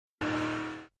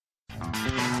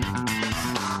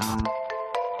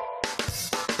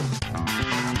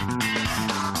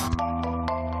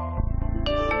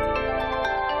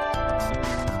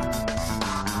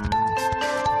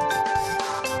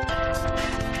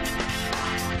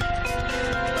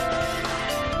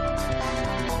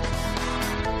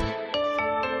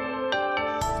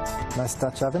Nice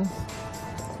Dutch oven.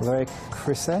 Very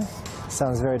crusé.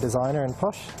 Sounds very designer and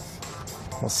posh.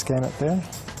 We'll scan it there.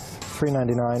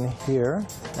 $3.99 here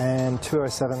and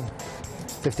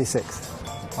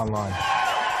 $207.56 online.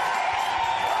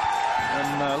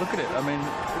 And look at it. I mean,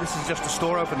 this is just a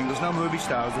store opening. There's no movie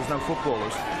stars. There's no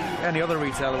footballers. Any other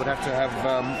retailer would have to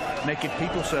have naked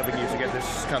people serving you to get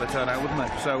this kind of turnout, wouldn't they?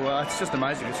 So it's just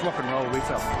amazing. It's rock and roll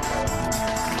retail.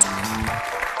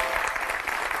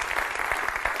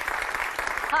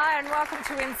 Hi and welcome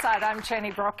to Inside. I'm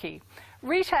Jenny Brocky.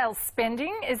 Retail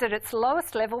spending is at its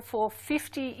lowest level for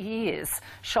 50 years.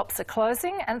 Shops are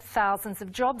closing and thousands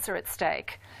of jobs are at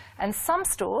stake. And some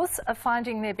stores are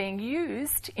finding they're being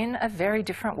used in a very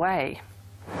different way.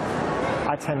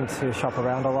 I tend to shop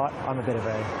around a lot. I'm a bit of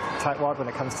a tightwad when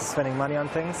it comes to spending money on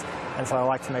things, and so I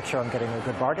like to make sure I'm getting a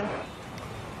good bargain.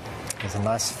 There's a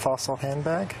nice Fossil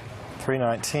handbag,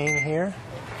 $3.19 here.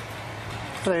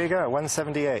 There you go,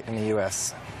 $178 in the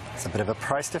US. It's a bit of a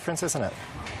price difference, isn't it?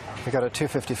 We got a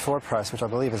 $254 price, which I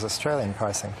believe is Australian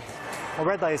pricing. Well,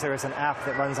 Red Laser is an app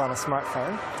that runs on a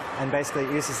smartphone, and basically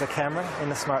it uses the camera in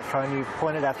the smartphone. You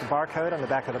point it at the barcode on the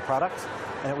back of the product,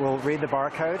 and it will read the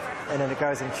barcode, and then it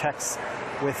goes and checks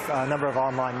with a number of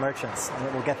online merchants, and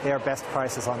it will get their best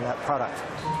prices on that product.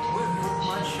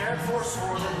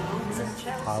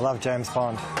 I love James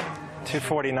Bond.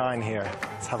 $249 here.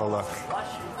 Let's have a look.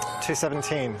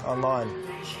 $217 online.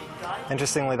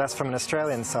 Interestingly, that's from an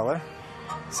Australian seller,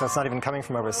 so it's not even coming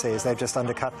from overseas. They've just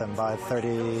undercut them by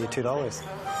 $32.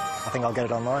 I think I'll get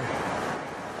it online.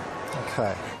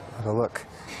 Okay, have a look.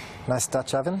 Nice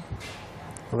Dutch oven.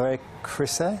 Very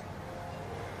crusé.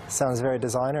 Sounds very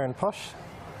designer and posh.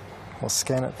 We'll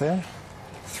scan it there.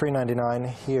 $3.99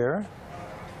 here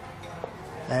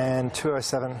and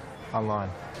 $207 online.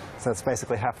 So it's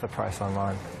basically half the price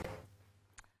online.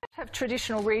 Have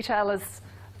traditional retailers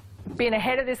been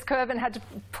ahead of this curve and had to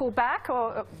pull back,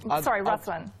 or sorry,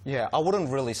 Ruslan? Yeah, I wouldn't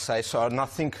really say so, and I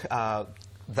think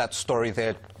that story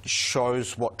there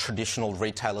shows what traditional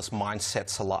retailers'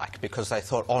 mindsets are like, because they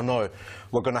thought, oh no,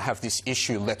 we're going to have this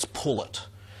issue, let's pull it.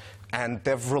 And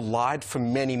they've relied for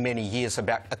many, many years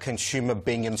about a consumer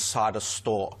being inside a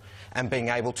store and being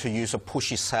able to use a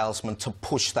pushy salesman to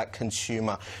push that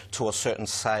consumer to a certain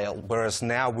sale. Whereas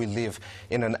now we live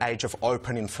in an age of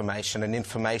open information, and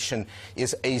information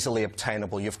is easily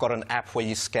obtainable. You've got an app where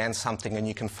you scan something and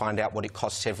you can find out what it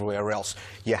costs everywhere else.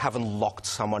 You haven't locked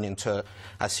someone into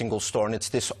a single store, and it's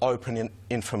this open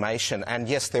information. And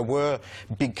yes, there were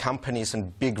big companies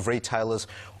and big retailers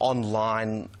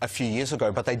online a few years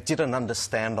ago, but they didn't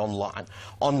understand online.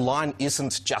 Online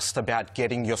isn't just about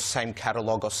getting your same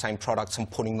catalogue or same products and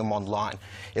putting them online.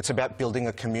 It's about building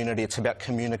a community. It's about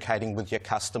communicating with your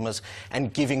customers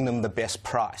and giving them the best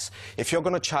price. If you're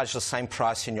going to charge the same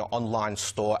price in your online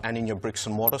store and in your bricks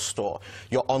and mortar store,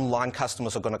 your online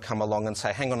customers are going to come along and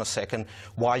say, hang on a second,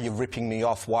 why are you ripping me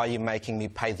off? Why are you making me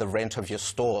pay the rent of your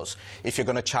stores? If you're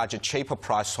going to charge a cheaper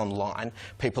price online,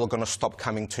 people are going to stop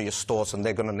coming to your stores and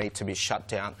they're going to need to be shut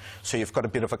down. So you've got a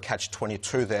bit of a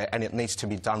catch-22 there, and it needs to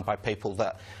be done by people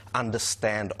that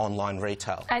understand online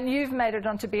retail. And you've made it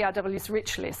onto BRW's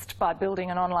rich list by building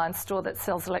an online store that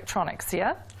sells electronics,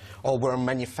 yeah? Oh, we're a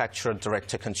manufacturer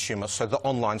direct-to-consumer, so the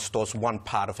online store's one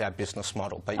part of our business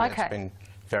model, but yeah, okay. It's been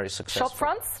very successful. Shop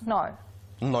fronts? No.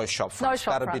 No shop fronts. No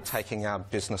shop That'd fronts. be taking our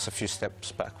business a few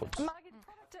steps backwards.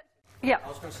 Yeah. I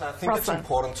was going to say, I think it's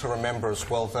important to remember as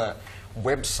well that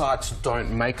websites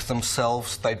don't make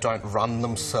themselves, they don't run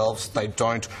themselves, they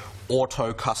don't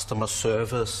auto customer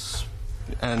service,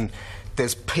 and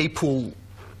there's people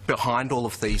behind all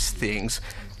of these things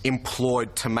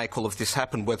employed to make all of this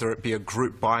happen, whether it be a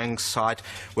group buying site,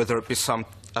 whether it be some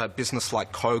business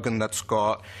like Kogan that's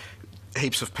got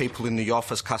heaps of people in the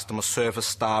office, customer service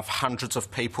staff, hundreds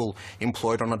of people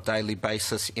employed on a daily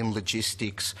basis in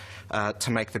logistics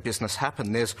to make the business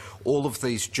happen. There's all of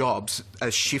these jobs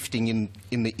shifting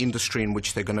in the industry in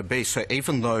which they're going to be. So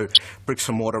even though bricks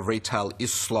and mortar retail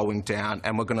is slowing down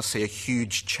and we're going to see a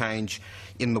huge change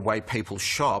in the way people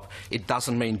shop, it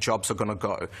doesn't mean jobs are going to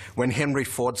go. When Henry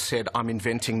Ford said, I'm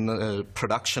inventing the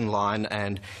production line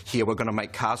and here we're going to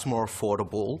make cars more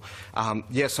affordable,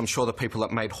 yes, I'm sure the people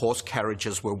that made horse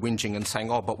carriages were whinging and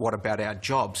saying, oh, but what about our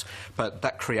jobs? But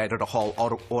that created a whole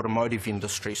automotive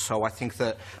industry. So I think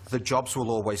that the jobs will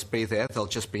always be there. They'll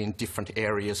just be in different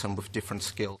areas and with different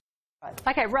skills.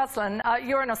 Okay, Ruslan,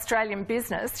 you're an Australian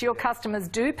business. Your customers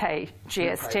do pay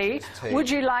GST. Would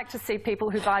you like to see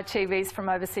people who buy TVs from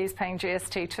overseas paying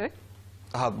GST too?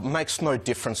 Makes no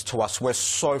difference to us. We're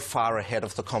so far ahead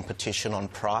of the competition on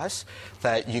price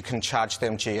that you can charge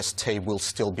them GST will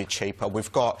still be cheaper.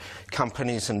 We've got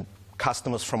companies and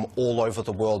customers from all over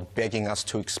the world begging us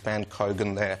to expand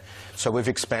Kogan there. So we've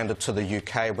expanded to the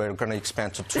UK. We're going to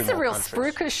expand to 2 more countries. This is a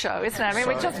real spruiker show, isn't it? I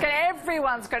mean,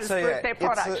 everyone's going to spruik their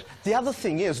product. The other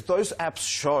thing is, those apps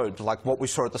showed, like what we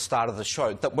saw at the start of the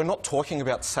show, that we're not talking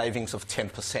about savings of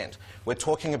 10%. We're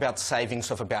talking about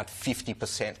savings of about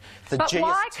 50%. But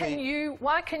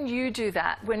why can you do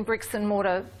that when bricks and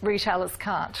mortar retailers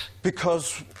can't?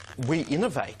 Because we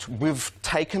innovate. We've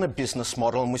taken a business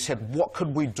model and we said, what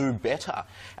could we do better?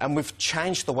 And we've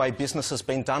changed the way business has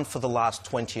been done for the last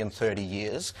 20 and 30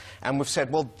 years. And we've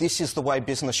said, well, this is the way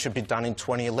business should be done in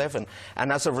 2011.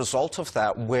 And as a result of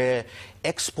that, we're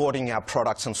exporting our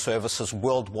products and services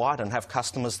worldwide and have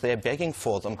customers there begging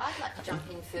for them. I'd like to jump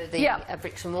in for the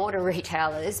bricks and mortar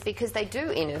retailers, because they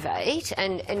do innovate,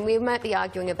 and we might be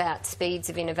arguing about speeds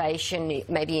of innovation,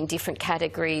 maybe in different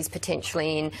categories,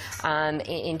 potentially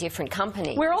in different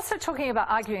companies. We're also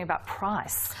arguing about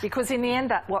price, because in the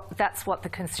end that's what the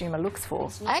consumer looks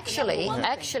for. Actually,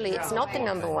 it's not the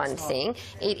number one thing.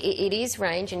 It is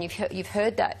range, and you've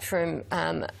heard that from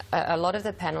a lot of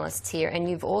the panellists here, and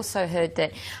you've also heard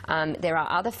that there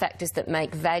are other factors that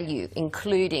make value,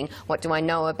 including what do I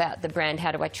know about the brand,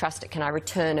 how do I trust it, can I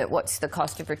return it, what's the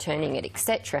cost of returning it,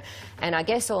 etc. And I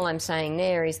guess all I'm saying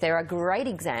there is there are great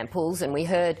examples, and we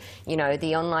heard, you know,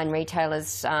 the online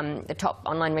retailers, the top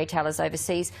online retailers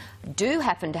overseas do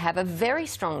happen to have a very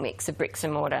strong mix of bricks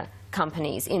and mortar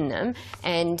companies in them,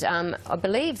 and I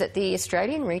believe that the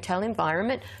Australian retail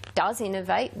environment does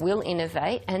innovate, will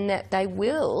innovate, and that they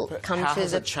will come to the... How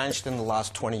has it changed in the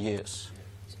last 20 years?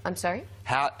 I'm sorry?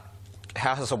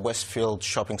 How has a Westfield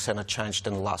shopping centre changed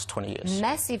in the last 20 years?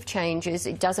 Massive changes.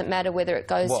 It doesn't matter whether it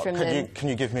goes from the... Can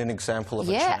you give me an example of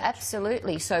a change? Yeah,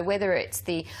 absolutely. So whether it's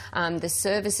the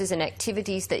services and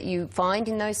activities that you find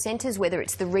in those centres, whether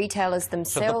it's the retailers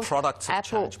themselves... So the products have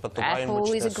changed, but the way in which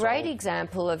Apple is a they're great sold.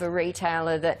 example of a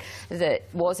retailer that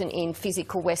wasn't in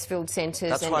physical Westfield centres.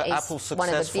 That's and why is Apple's one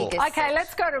of the successful. biggest... Okay,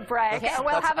 let's go to break.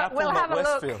 We'll have a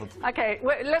look. Okay,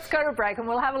 let's go to break and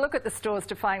we'll have a look at the stores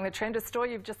defying the trend, a store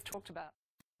you've just talked about.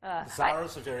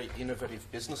 Zara's a very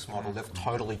innovative business model. They've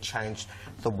totally changed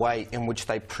the way in which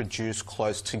they produce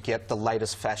clothes to get the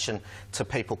latest fashion to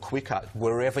people quicker.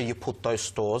 Wherever you put those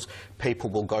stores,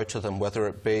 people will go to them, whether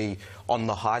it be on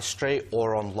the high street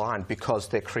or online, because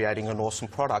they're creating an awesome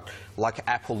product, like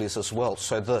Apple is as well.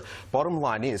 So the bottom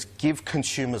line is, give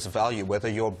consumers value, whether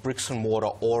you're bricks and mortar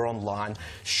or online.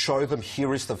 Show them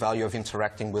here is the value of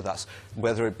interacting with us,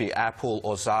 whether it be Apple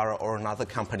or Zara or another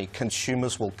company.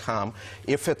 Consumers will come.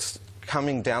 If it's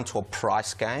coming down to a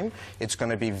price game, it's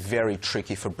going to be very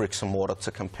tricky for bricks and mortar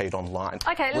to compete online.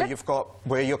 Okay,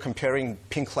 where you're comparing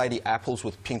Pink Lady apples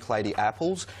with Pink Lady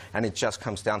apples, and it just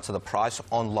comes down to the price,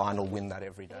 online will win that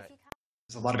every day.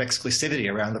 There's a lot of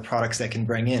exclusivity around the products they can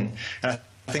bring in. And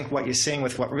I think what you're seeing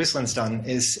with what Ruslan's done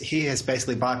is he has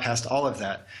basically bypassed all of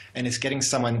that and is getting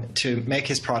someone to make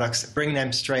his products, bring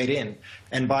them straight in,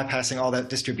 and bypassing all that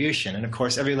distribution. And of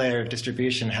course, every layer of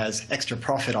distribution has extra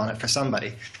profit on it for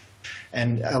somebody.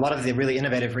 And a lot of the really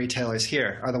innovative retailers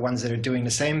here are the ones that are doing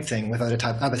the same thing with other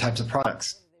types of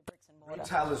products.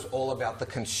 Retail is all about the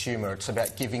consumer. It's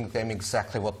about giving them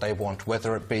exactly what they want,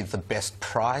 whether it be the best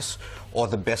price or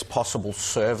the best possible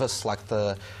service, like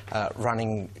the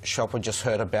running shop we just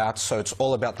heard about. So it's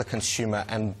all about the consumer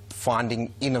and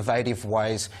finding innovative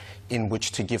ways in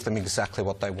which to give them exactly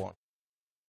what they want.